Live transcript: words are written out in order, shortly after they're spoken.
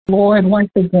Lord, once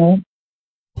again,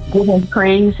 giving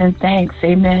praise and thanks,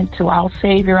 amen, to our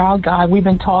Savior, our God. We've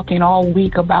been talking all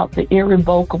week about the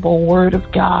irrevocable Word of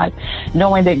God,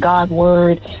 knowing that God's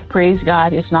Word, praise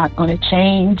God, is not going to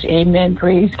change. Amen,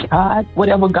 praise God.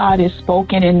 Whatever God has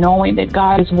spoken, and knowing that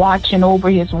God is watching over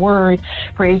His Word,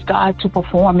 praise God, to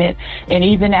perform it. And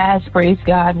even as, praise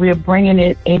God, we're bringing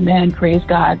it, amen, praise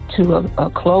God, to a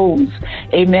close.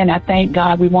 Amen. I thank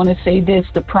God. We want to say this,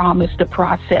 the promise, the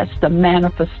process, the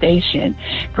manifestation,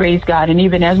 praise God. And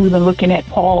even as we've been looking at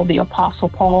Paul, the Apostle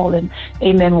Paul, and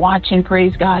amen, watching,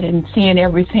 praise God, and seeing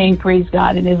everything, praise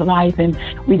God, in his life. And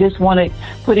we just want to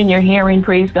put in your hearing,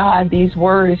 praise God, these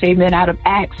words, amen, out of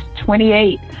Acts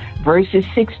 28, verses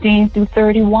 16 through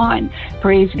 31.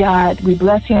 Praise God. We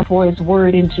bless Him for His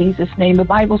word in Jesus' name. The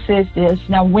Bible says this: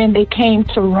 Now when they came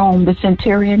to Rome, the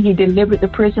centurion, he delivered the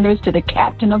prisoners to the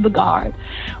captain of the guard.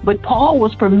 But Paul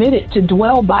was permitted to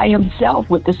dwell by himself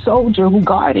with the soldier who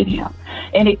guarded him.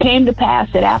 And it came to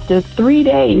pass that after 3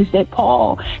 days that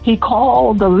Paul, he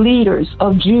called the leaders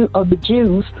of the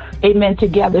Jews, amen,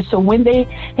 together. So when they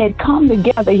had come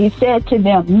together, he said to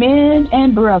them, Men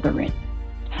and brethren,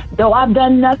 though I've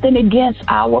done nothing against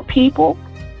our people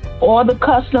or the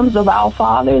customs of our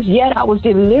fathers, yet I was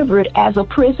delivered as a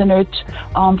prisoner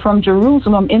from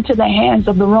Jerusalem into the hands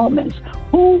of the Romans,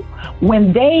 who,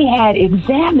 when they had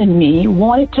examined me,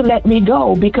 wanted to let me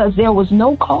go because there was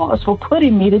no cause for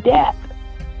putting me to death.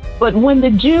 But when the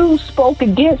Jews spoke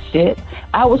against it,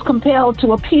 I was compelled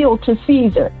to appeal to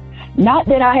Caesar. Not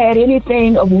that I had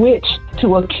anything of which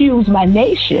to accuse my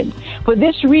nation. For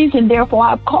this reason, therefore,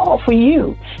 I've called for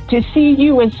you to see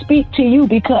you and speak to you,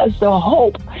 because the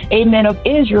hope, amen, of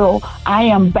Israel, I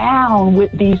am bound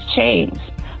with these chains.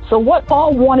 So what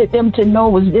Paul wanted them to know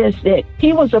was this, that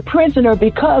he was a prisoner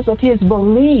because of his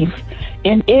belief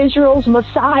in Israel's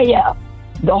Messiah,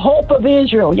 the hope of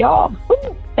Israel, y'all.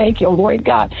 Thank you, Lord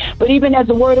God. But even as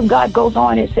the word of God goes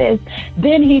on, it says,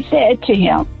 Then he said to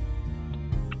him,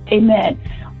 amen,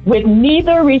 with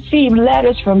neither received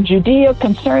letters from Judea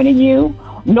concerning you,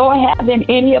 nor having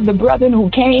any of the brethren who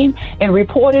came and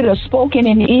reported or spoken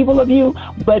in evil of you,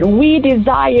 but we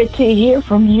desire to hear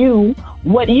from you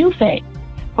what you think.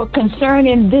 For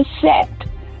concerning this sect,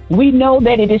 we know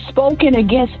that it is spoken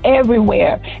against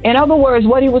everywhere. In other words,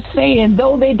 what he was saying,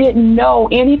 though they didn't know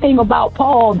anything about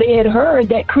Paul, they had heard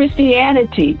that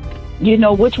Christianity,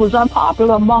 which was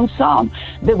unpopular among some,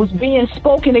 that was being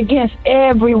spoken against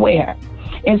everywhere.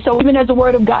 And so even as the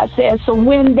word of God says, so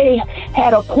when they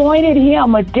had appointed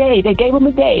him a day, they gave him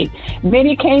a day,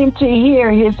 many came to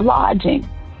hear his lodging,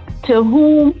 to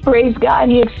whom, praise God,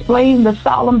 he explained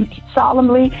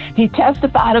solemnly, he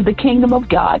testified of the kingdom of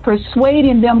God,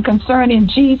 persuading them concerning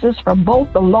Jesus from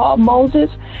both the law of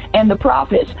Moses and the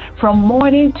prophets, from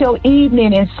morning till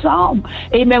evening. And some,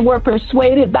 amen, were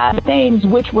persuaded by things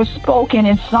which were spoken,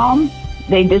 and some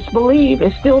they disbelieve.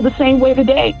 It's still the same way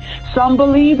today. Some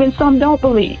believe and some don't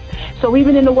believe. So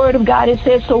even in the word of God, it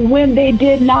says, so when they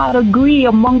did not agree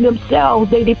among themselves,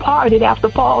 they departed after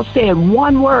Paul said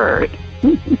one word.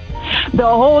 The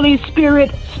Holy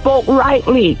Spirit spoke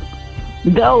rightly,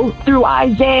 though through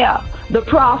Isaiah, the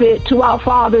prophet, to our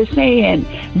fathers, saying,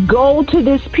 Go to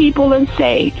this people and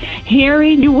say,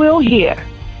 Hearing you will hear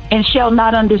and shall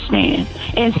not understand,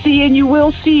 and seeing you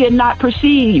will see and not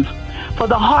perceive. For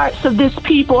the hearts of this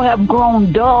people have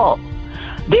grown dull.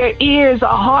 Their ears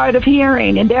are hard of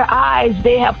hearing, and their eyes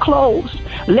they have closed,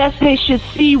 lest they should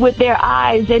see with their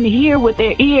eyes and hear with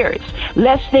their ears,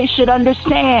 lest they should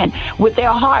understand with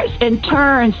their hearts and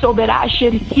turn, so that I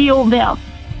should heal them.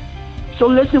 So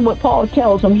listen what Paul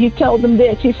tells them. He tells them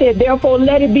this. He said, Therefore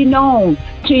let it be known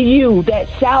to you that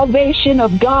salvation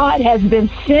of God has been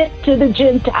sent to the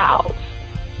Gentiles,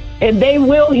 and they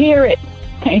will hear it.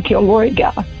 Thank you, Lord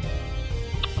God.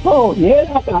 Oh,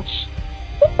 yeah, gosh.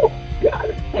 Oh,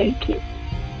 God, thank you.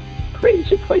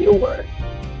 Praise you for your word.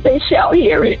 They shall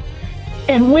hear it.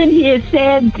 And when he had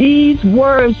said these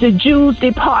words, the Jews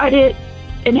departed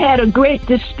and had a great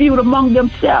dispute among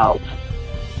themselves.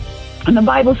 And the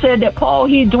Bible said that Paul,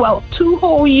 he dwelt 2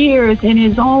 whole years in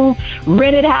his own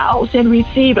rented house and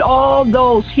received all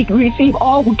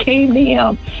who came to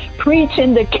him,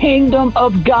 preaching the kingdom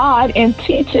of God and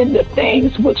teaching the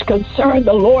things which concern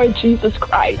the Lord Jesus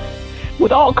Christ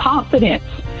with all confidence.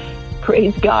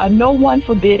 Praise God. No one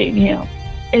forbidding him.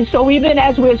 And so even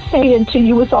as we're saying to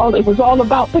you, it was all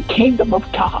about the kingdom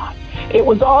of God. It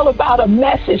was all about a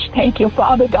message. Thank you,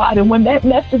 Father God. And when that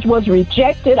message was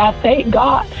rejected, I thank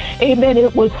God. Amen.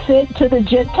 It was sent to the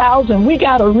Gentiles, and we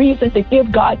got a reason to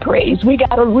give God praise. We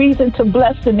got a reason to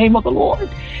bless the name of the Lord.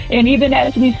 And even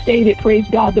as we stated, praise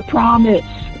God, the promise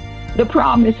The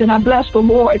promise, and I bless the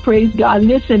Lord, praise God.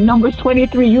 Listen, Numbers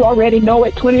 23, you already know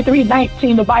it,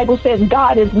 23:19, the Bible says,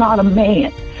 God is not a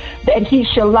man that he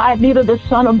shall lie, neither the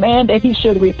son of man that he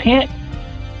should repent.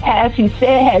 Has he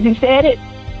said it?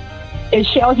 And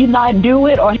shall he not do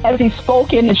it? Or has he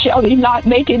spoken and shall he not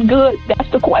make it good? That's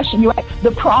the question you ask.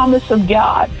 The promise of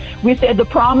God. We said the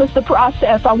promise, the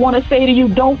process. I want to say to you,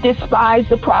 don't despise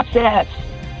the process.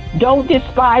 Don't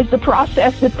despise the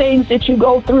process, the things that you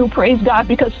go through, praise God,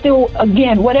 because still,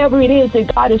 again, whatever it is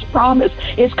that God has promised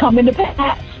is coming to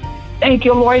pass. Thank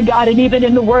you, Lord God. And even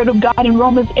in the Word of God in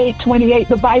Romans 8:28,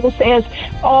 the Bible says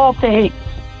all things.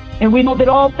 And we know that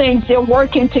all things, they're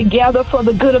working together for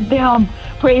the good of them,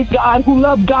 praise God, who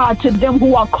love God, to them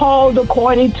who are called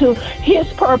according to his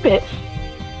purpose.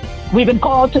 We've been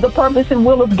called to the purpose and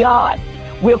will of God.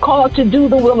 We're called to do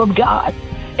the will of God.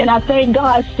 And I thank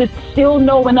God to still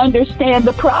know and understand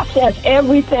the process.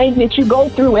 Everything that you go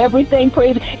through, everything,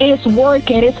 praise, it's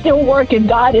working. It's still working.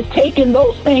 God is taking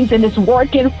those things and it's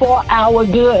working for our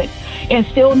good. And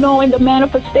still knowing the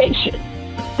manifestation.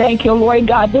 Thank you, Lord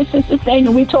God. This is the thing,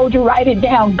 and we told you, write it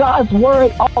down. God's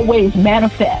word always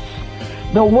manifests.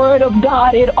 The word of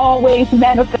God, it always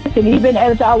manifests. And even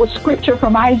as our scripture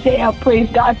from Isaiah, praise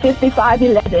God,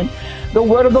 55:11, the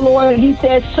word of the Lord, he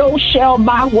says, so shall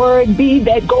my word be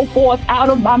that go forth out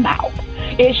of my mouth.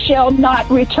 It shall not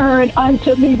return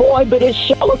unto me void, but it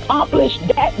shall accomplish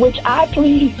that which I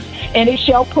please, and it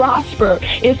shall prosper.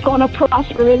 It's going to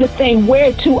prosper in the thing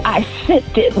whereto I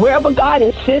sent it. Wherever God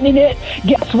is sending it,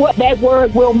 guess what? That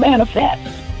word will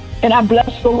manifest. And I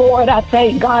bless the Lord. I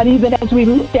thank God, even as we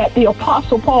looked at the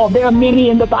Apostle Paul. There are many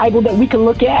in the Bible that we can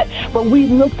look at, but we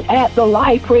looked at the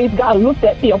life, praise God, looked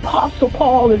at the Apostle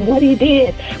Paul and what he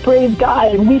did, praise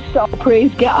God, and we saw,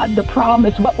 praise God, the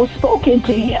promise, what was spoken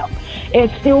to him. And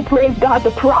still, praise God,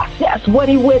 the process, what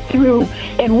he went through.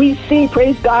 And we see,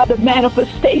 praise God, the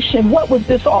manifestation. What was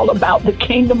this all about? The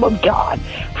kingdom of God.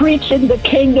 Preaching the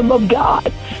kingdom of God.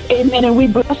 Amen. And we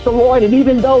bless the Lord. And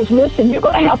even those, listen, you're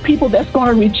going to have people that's going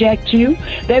to reject you.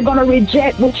 They're going to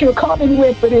reject what you're coming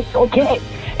with, but it's okay.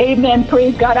 Amen.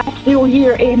 Praise God. I still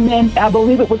hear, amen, I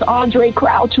believe it was Andre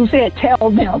Crouch who said,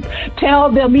 tell them,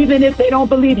 even if they don't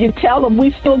believe you, tell them.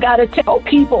 We still got to tell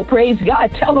people, praise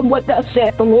God, tell them what thus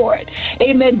said the Lord.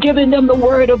 Amen. Giving them the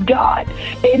word of God.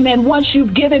 Amen. Once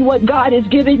you've given what God has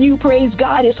given you, praise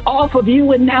God, it's off of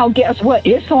you. And now guess what?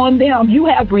 It's on them. You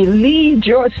have relieved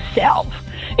yourself.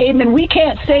 Amen. We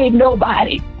can't save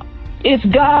nobody. It's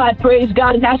God, praise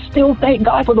God. And I still thank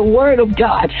God for the word of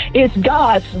God. It's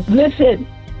God's. Listen.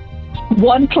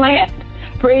 One plant,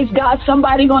 praise God,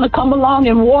 somebody going to come along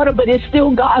and water, but it's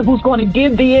still God who's going to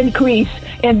give the increase.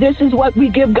 And this is what we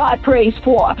give God praise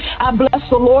for. I bless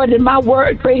the Lord in my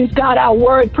word, praise God, our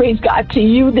word, praise God, to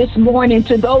you this morning,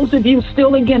 to those of you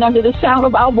still again under the sound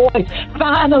of our voice.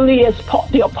 Finally, as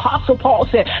the Apostle Paul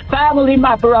said, finally,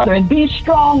 my brethren, be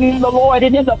strong in the Lord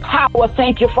and in the power,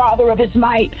 thank you, Father, of his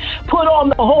might. Put on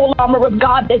the whole armor of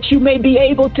God that you may be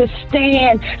able to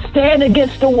stand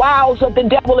against the wiles of the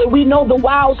devil. And we know the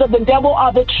wiles of the devil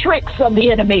are the tricks of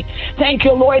the enemy. Thank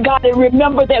you, Lord God. And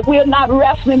remember that we're not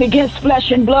wrestling against flesh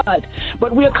and blood,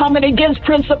 but we're coming against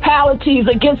principalities,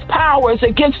 against powers,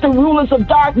 against the rulers of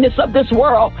darkness of this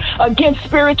world, against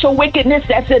spiritual wickedness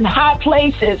that's in high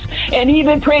places. And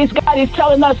even, praise God, he's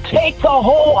telling us, take the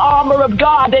whole armor of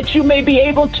God that you may be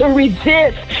able to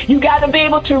resist. You got to be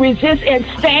able to resist and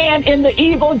stand in the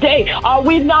evil day. Are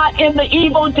we not in the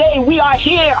evil day? We are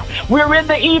here. We're in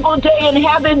the evil day, and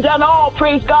having done all,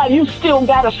 praise God, you still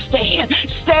got to stand.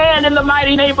 Stand in the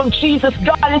mighty name of Jesus.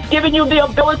 God has given you the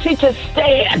ability to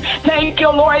stand. Thank you,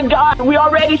 Lord God. We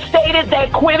already stated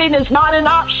that quitting is not an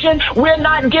option. We're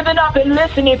not giving up. And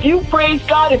listen, if you praise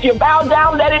God, if you bow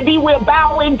down, let it be. We're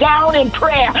bowing down in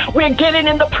prayer. We're getting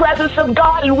in the presence of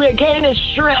God, and we're gaining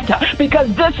strength,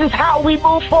 because this is how we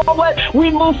move forward.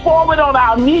 We move forward on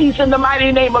our knees in the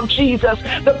mighty name of Jesus.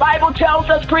 The Bible tells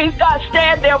us, praise God,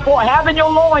 stand therefore, having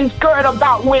your loins girt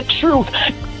about with truth.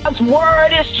 God's word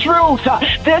is truth.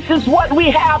 This is what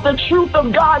we have, the truth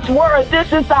of God's word.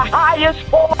 This is the highest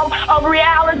form of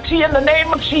reality in the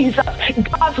name of Jesus.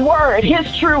 God's word,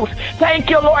 his truth.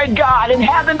 Thank you, Lord God. And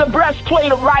having the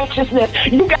breastplate of righteousness,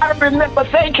 you got to remember,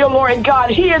 thank you, Lord God,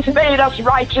 he has made us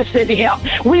righteous in him.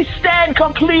 We stand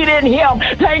complete in him.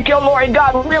 Thank you, Lord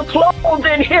God. We're clothed clothed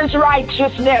in his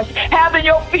righteousness, having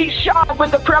your feet shod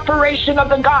with the preparation of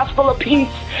the gospel of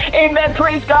peace. Amen.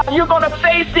 Praise God. You're going to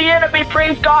face the enemy,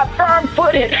 praise God,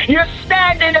 firm-footed. You're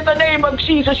standing in the name of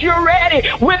Jesus. You're ready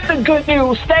with the good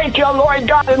news. Thank you, Lord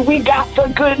God. And we got the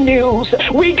good news.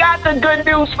 We got the good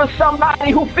news for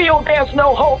somebody who feels there's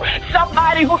no hope,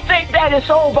 somebody who thinks that it's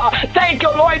over. Thank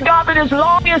you, Lord God, that as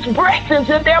long as breath is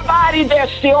in their body,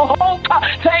 there's still hope.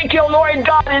 Thank you, Lord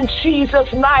God, in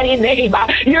Jesus' mighty name.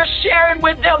 You're sharing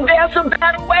with them there's a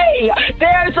better way.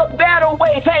 There's a better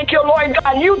way. Thank you, Lord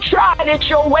God. You tried it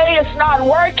your way. It's not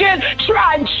working.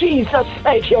 Try Jesus.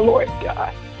 Thank you, Lord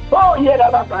God. Oh, yeah.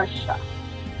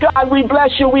 God, we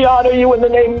bless you. We honor you in the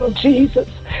name of Jesus.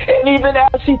 And even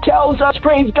as he tells us,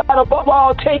 praise God, above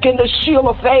all, taking the shield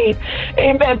of faith.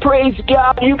 Amen. Praise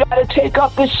God. You got to take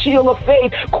up the shield of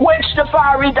faith. Quench the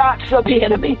fiery darts of the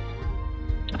enemy.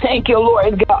 Thank you,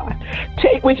 Lord God.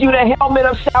 Take with you the helmet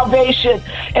of salvation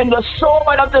and the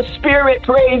sword of the Spirit,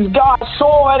 praise God.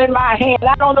 Sword in my hand.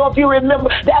 I don't know if you remember,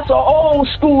 that's an old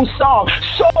school song.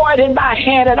 Sword in my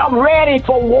hand, and I'm ready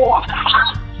for war.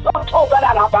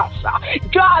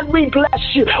 God, we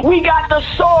bless you. We got the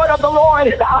sword of the Lord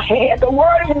in our hand, the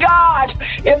word of God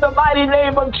in the mighty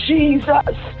name of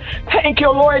Jesus. Thank you,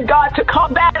 Lord God, to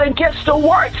combat against the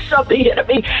works of the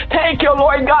enemy. Thank you,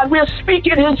 Lord God. We're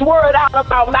speaking his word out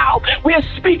of our mouth. We're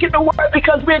speaking the word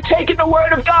because we're taking the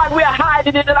word of God. We're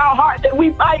hiding it in our heart that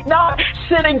we might not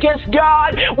sin against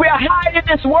God. We're hiding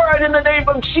this word in the name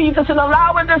of Jesus and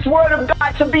allowing this word of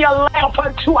God to be a lamp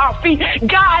unto our feet,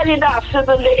 guiding us in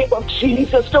the name of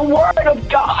Jesus. The word of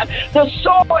God, the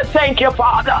sword, thank you,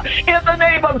 Father, in the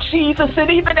name of Jesus. And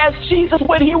even as Jesus,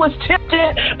 when he was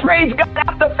tempted, praise God,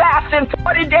 after fasting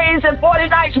 40 days and 40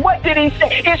 nights, what did he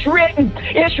say? It's written.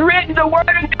 It's written. The word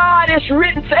of God is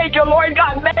written. Thank you, Lord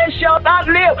God. Man shall not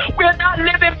live. We're not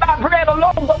living by bread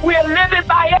alone, but we're living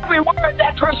by every word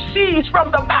that proceeds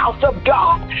from the mouth of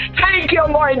God. Thank you,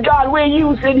 Lord God. We're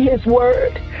using his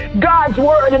word, God's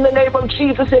word in the name of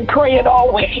Jesus, and praying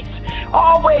always.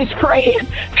 Always praying.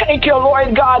 Thank you,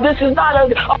 Lord God. This is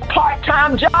not a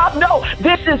part-time job. No,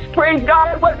 this is, praise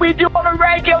God, what we do on a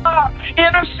regular.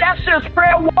 Intercessors,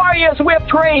 prayer warriors, we're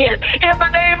praying. In the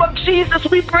name of Jesus,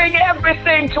 we bring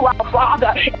everything to our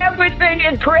Father. Everything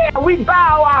in prayer. We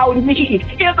bow our knee.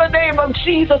 In the name of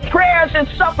Jesus, prayers and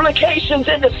supplications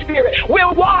in the Spirit.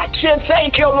 We're watching.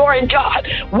 Thank you, Lord God.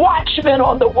 Watchmen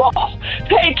on the wall.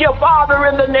 Thank you, Father,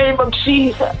 in the name of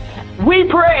Jesus. We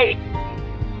pray.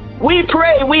 We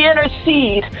pray, we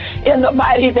intercede in the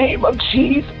mighty name of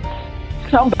Jesus.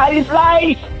 Somebody's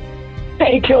life.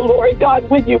 Thank you, Lord God,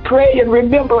 when you pray and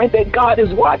remembering that God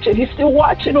is watching. He's still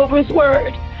watching over his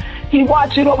word. He's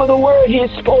watching over the word he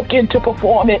has spoken to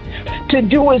perform it, to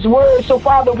do his word. So,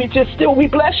 Father, we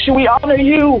bless you. We honor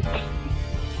you.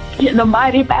 In the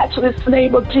mighty, matchless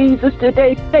name of Jesus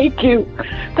today, thank you.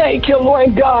 Thank you,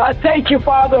 Lord God. Thank you,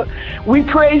 Father. We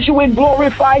praise you and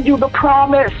glorify you, the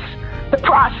promise, the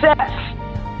process,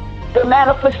 the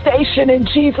manifestation in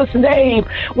Jesus' name.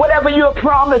 Whatever you have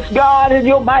promised, God, in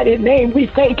your mighty name, we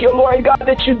thank you, Lord God,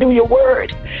 that you do your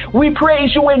word. We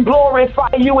praise you and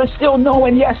glorify you, and still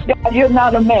knowing, yes, God, you're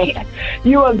not a man.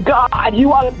 You are God.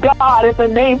 You are God in the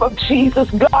name of Jesus,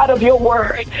 God of your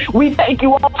word. We thank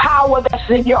you, all power that's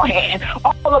in your hand,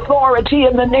 all authority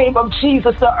in the name of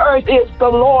Jesus. The earth is the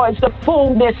Lord's, the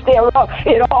fullness thereof.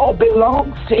 It all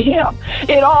belongs to him.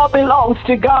 It all belongs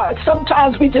to God.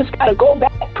 Sometimes we just got to go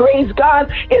back, praise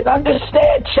God, and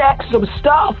understand, check some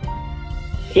stuff.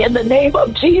 In the name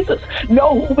of Jesus,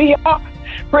 know who we are.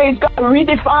 Praise God,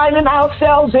 redefining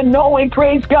ourselves and knowing,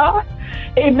 praise God,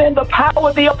 amen, the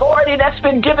power, the authority that's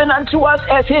been given unto us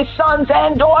as his sons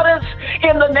and daughters.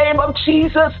 In the name of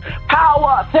Jesus,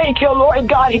 power. Thank you, Lord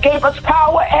God. He gave us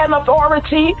power and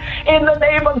authority. In the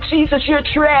name of Jesus, you're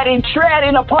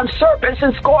treading upon serpents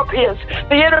and scorpions.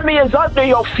 The enemy is under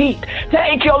your feet.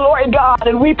 Thank you, Lord God.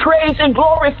 And we praise and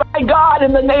glorify God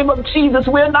in the name of Jesus.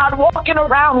 We're not walking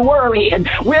around worrying.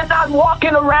 We're not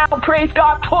walking around, praise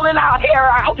God, pulling our hair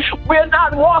out. We're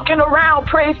not walking around,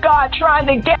 praise God, trying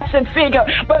to guess and figure,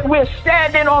 but we're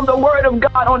standing on the word of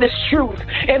God, on his truth.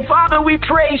 And Father, we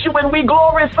praise you and we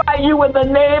glorify you in the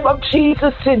name of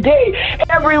Jesus today.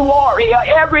 Every warrior,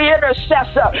 every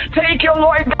intercessor, thank you,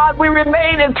 Lord God. We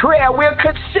remain in prayer. We're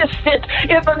consistent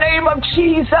in the name of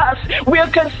Jesus. We're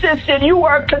consistent. You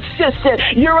are consistent.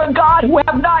 You're a God who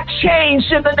have not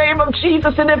changed in the name of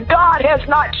Jesus. And if God has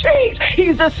not changed,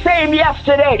 he's the same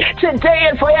yesterday, today,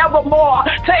 and forevermore.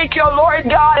 Thank you, Lord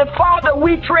God. And Father,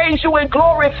 we praise you and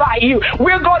glorify you.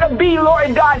 We're going to be,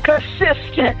 Lord God,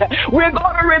 consistent. We're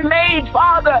going to remain,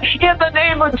 Father, in the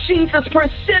name of Jesus,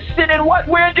 persistent in what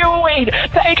we're doing.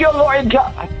 Thank you, Lord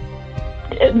God.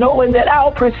 and knowing that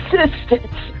our persistence,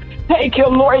 thank you,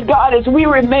 Lord God, as we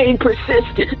remain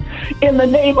persistent in the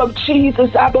name of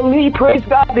Jesus, I believe, praise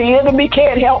God, the enemy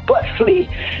can't help but flee.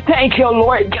 Thank you,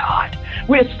 Lord God.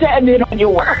 We're standing on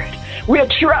your word. We're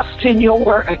trusting your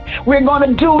word. We're going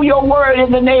to do your word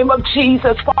in the name of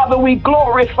Jesus. Father, we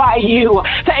glorify you.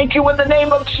 Thank you in the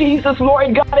name of Jesus,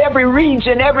 Lord God, every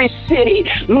region, every city.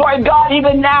 Lord God,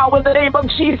 even now in the name of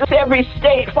Jesus, every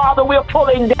state. Father, we're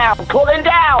pulling down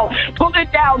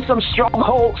some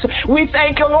strongholds. We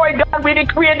thank you, Lord God. We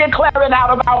decree and declare it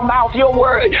out of our mouth, your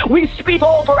word. We speak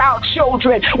over our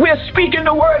children. We're speaking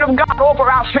the word of God over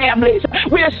our families.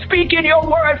 We're speaking your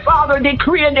word, Father,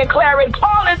 decree and declare it,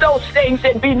 calling those things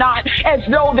that be not as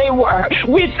though they were.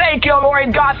 We thank you,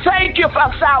 Lord God. Thank you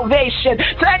for salvation.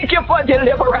 Thank you for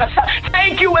deliverance.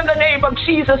 Thank you in the name of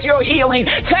Jesus, your healing.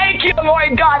 Thank you,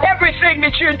 Lord God, everything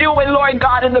that you're doing, Lord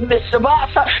God, in the midst of us.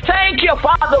 Thank you,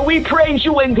 Father. We praise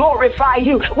you and glorify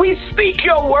you. We speak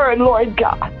your word, Lord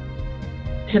God.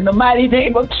 In the mighty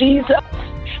name of Jesus,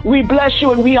 we bless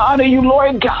you and we honor you,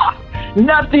 Lord God.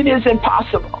 Nothing is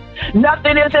impossible.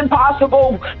 Nothing is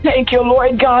impossible. Thank you,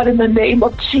 Lord God, in the name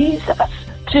of Jesus.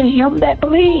 To him that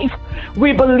believe.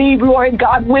 We believe, Lord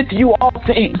God, with you all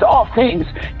things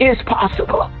is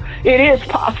possible. It is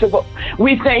possible.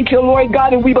 We thank you, Lord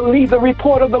God, and we believe the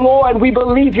report of the Lord. We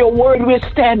believe your word. We're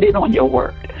standing on your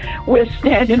word. We're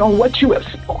standing on what you have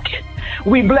spoken.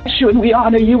 We bless you and we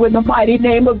honor you in the mighty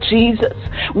name of Jesus.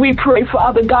 We pray,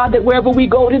 Father God, that wherever we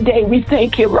go today, we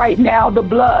thank you right now, the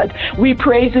blood. We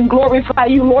praise and glorify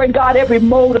you, Lord God, every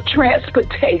mode of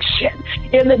transportation.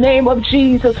 In the name of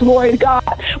Jesus, Lord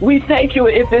God, we thank you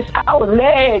if it's our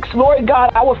legs, Lord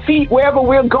God, our feet, wherever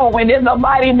we're going. In the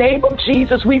mighty name of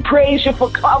Jesus, we praise you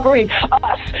for covering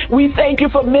us. We thank you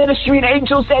for ministering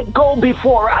angels that go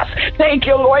before us. Thank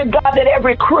you, Lord God, that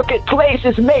every crooked place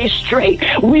is made straight.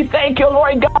 We thank you,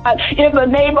 Lord God, in the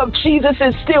name of Jesus,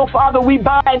 and still, Father, we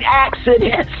bind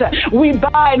accidents. We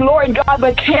bind, Lord God,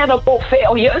 mechanical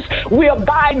failures. We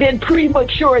bind in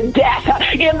premature death.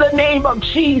 In the name of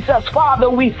Jesus, Father,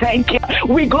 we thank you.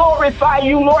 We glorify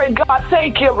you, Lord God.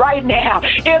 Thank you right now.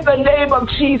 In the name of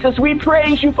Jesus, we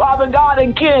praise you, Father God,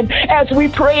 again, as we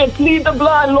pray and plead the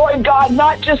blood, Lord God,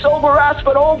 not just over us,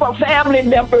 but over family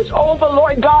members, over,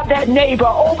 Lord God, that neighbor,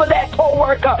 over that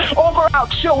co-worker, over our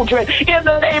children. In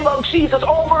the name of Jesus,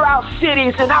 over our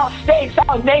cities and our states,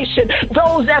 our nation,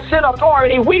 those that's in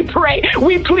authority, we pray.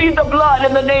 We plead the blood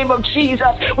in the name of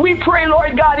Jesus. We pray,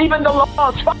 Lord God, even the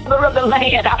laws, Father of the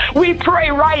land. We pray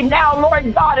right now,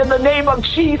 Lord God, in the name of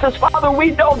Jesus. Father,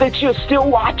 we know that you're still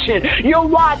watching. You're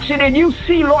watching and you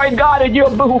see, Lord God, and you're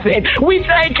moving. We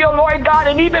thank you, Lord God,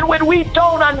 and even when we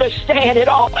don't understand it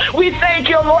all, we thank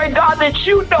you, Lord God, that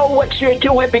you know what you're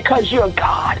doing because you're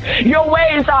God. Your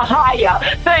ways are higher.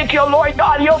 Thank you, Lord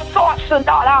God. Your thoughts are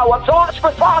not our thoughts,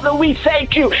 but Father, we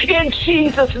thank you in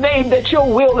Jesus' name that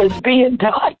your will is being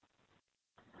done.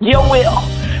 Your will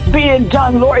being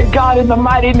done, Lord God, in the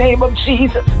mighty name of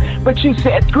Jesus. But you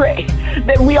said pray,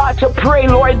 that we ought to pray,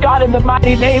 Lord God, in the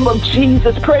mighty name of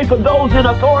Jesus. Pray for those in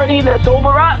authority that's over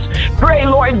us. Pray,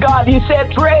 Lord God, you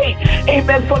said pray,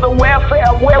 amen, for the welfare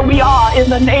of where we are in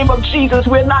the name of Jesus.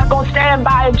 We're not going to stand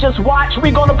by and just watch.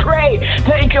 We're going to pray.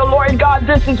 Thank you, Lord God.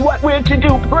 This is what we're to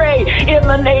do. Pray in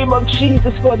the name of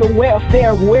Jesus for the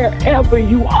welfare wherever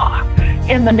you are.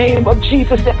 In the name of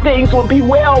Jesus, that things will be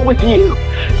well with you.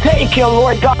 Thank you,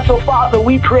 Lord God. So, Father,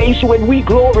 we praise you and we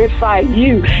glorify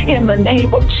you in the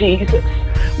name of Jesus.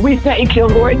 We thank you,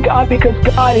 Lord God, because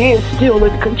God is still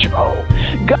in control.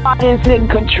 God is in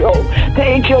control.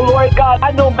 Thank you, Lord God.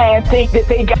 I know man think that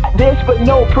they got this, but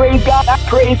no, praise God. I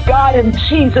praise God in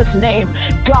Jesus' name.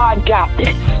 God got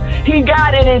this. He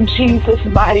got it in Jesus'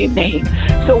 mighty name.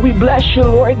 So we bless you,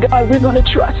 Lord God. We're going to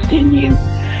trust in you.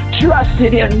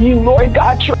 Trusted in you, Lord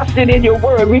God, trusted in your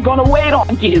word. We're going to wait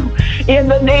on you. In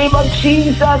the name of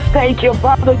Jesus, thank you,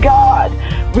 Father God.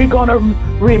 We're going to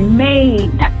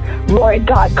remain, Lord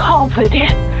God,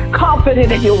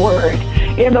 confident in your word.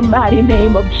 In the mighty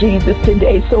name of Jesus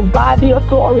today. So by the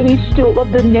authority still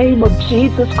of the name of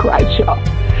Jesus Christ, y'all,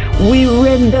 we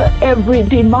render every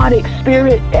demonic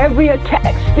spirit, every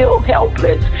attack still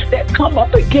helpless that come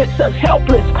up against us,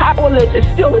 helpless, powerless, is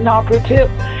still inoperative.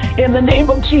 In the name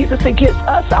of Jesus, against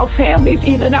us, our families,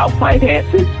 even our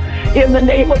finances. In the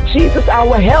name of Jesus,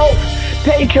 our health.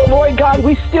 Thank you, Lord God.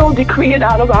 We still decree it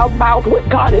out of our mouth what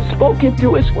God has spoken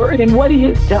through his word and what he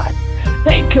has done.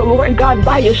 Thank you, Lord God.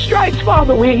 By your stripes,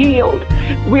 Father, we're healed.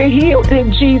 We're healed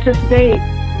in Jesus' name.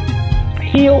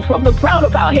 Healed from the crown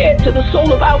of our head to the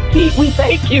sole of our feet. We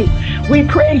thank you. We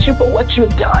praise you for what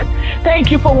you've done.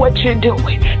 Thank you for what you're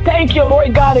doing. Thank you,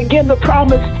 Lord God. Again, the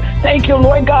promise Thank you,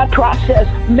 Lord God. Process,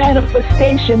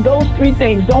 manifestation, those three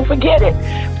things. Don't forget it.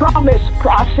 Promise,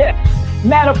 process,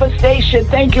 manifestation.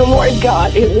 Thank you, Lord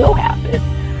God. It will happen.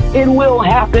 It will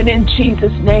happen in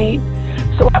Jesus' name.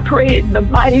 So I pray in the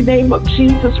mighty name of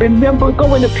Jesus. Remember,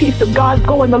 go in the peace of God,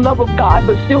 go in the love of God,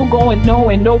 but still go in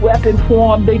knowing no weapon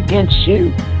formed against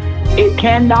you. It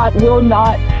cannot, will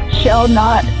not, shall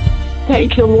not.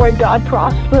 Thank you, Lord God,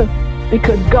 prosper,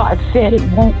 because God said it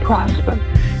won't prosper.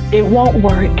 It won't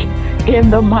work.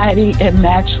 In the mighty and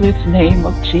matchless name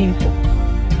of Jesus.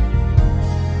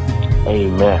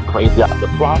 Amen. Praise God. The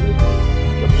promise,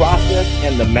 the process,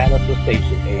 and the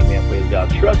manifestation. Amen. Praise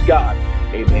God. Trust God.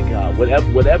 Amen, God.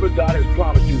 Whatever God has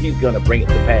promised you, He's going to bring it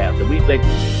to pass. And we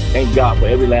thank God for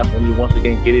every last one of you once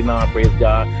again getting on. Praise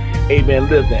God. Amen.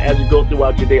 Listen, as you go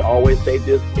throughout your day, always say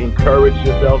this: encourage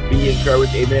yourself, be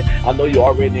encouraged. Amen. I know you're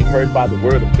already encouraged by the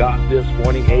word of God this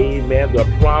morning. Amen. The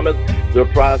promise, the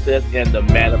process, and the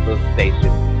manifestation.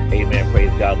 Amen.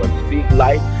 Praise God. But speak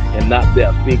life and not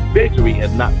death. Speak victory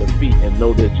and not defeat. And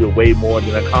know that you're way more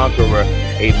than a conqueror.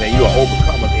 Amen. You are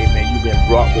overcomers. Amen. You've been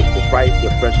brought with the price, the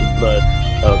precious blood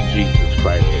of Jesus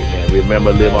Christ. Amen.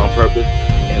 Remember, live on purpose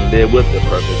and live with the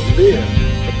purpose. Live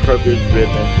a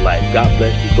purpose-driven life. God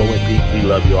bless you. Go in peace. We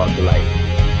love you all to life.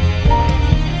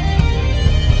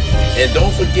 And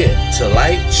don't forget to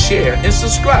like, share, and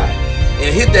subscribe.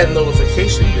 And hit that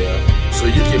notification bell so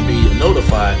you can be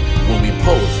notified when we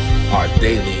post our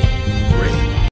daily